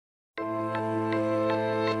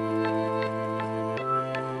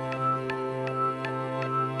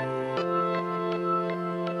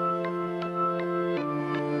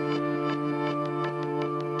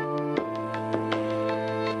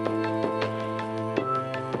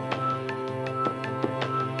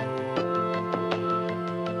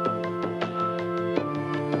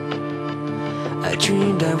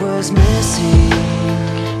dreamed I was missing.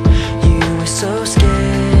 You were so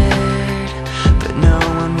scared, but no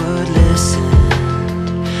one would listen,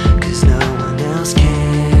 'cause no one else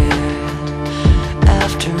cared.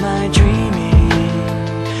 After my dreaming,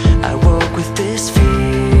 I woke with this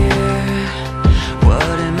fear.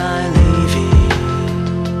 What am I leaving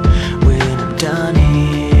when I'm done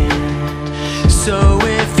here? So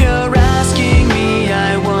if you're asking me,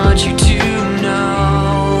 I want you to know,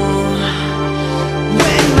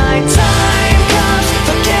 when my time comes,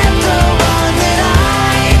 forget the one that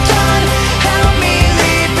I've done. Help me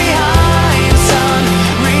leave behind some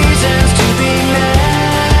reasons to be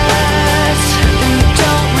missed.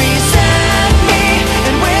 Don't resent me,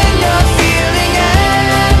 and when you're feeling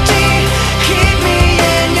empty, keep me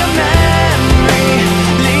in your memory.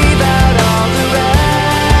 Leave out all the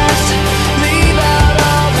rest. Leave out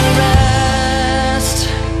all the rest.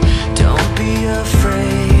 Don't be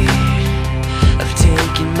afraid of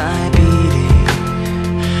taking my beating,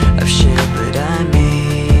 of shit that I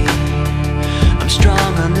made. I'm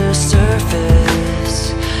strong on the surface,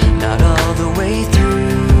 not all the way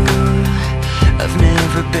through. I've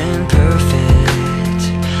never been perfect,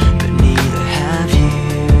 but neither have you.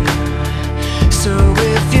 So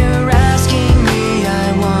if you're asking me, I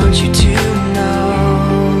want you to know,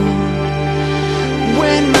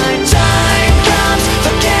 when my time comes,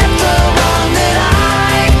 forget the wrong that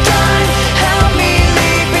I've done. Help me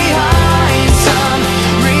leave behind some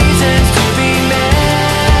reasons to be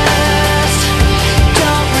missed.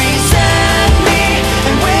 Don't resent me,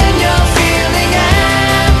 and when you're feeling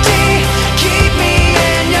empty, keep me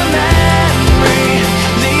in your memory.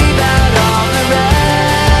 Leave out all the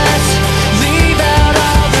rest. Leave out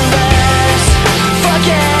all the rest.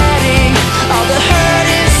 Forgetting all the hurt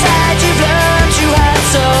inside you've learned you had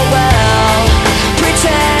so well.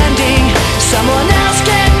 Pretending someone else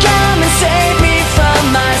can come and save me from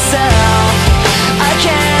myself. I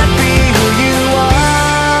can't be who you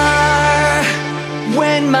are.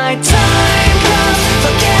 When my time comes,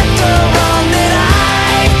 forget the wrong that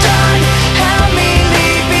I've done. Help me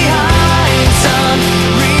leave behind some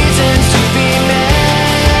reasons to be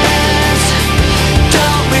missed.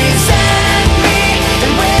 Don't resent me,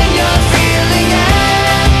 and when you're feeling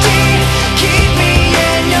empty, keep me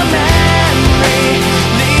in your memory.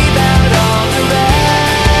 Leave out all the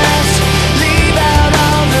rest. Leave out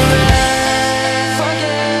all the rest.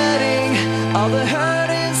 Forgetting all the hurt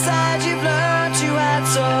inside you've learned you had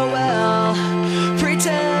so well.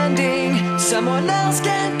 Pretending someone else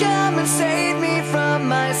can come and save me from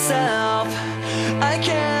myself. I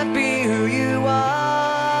can't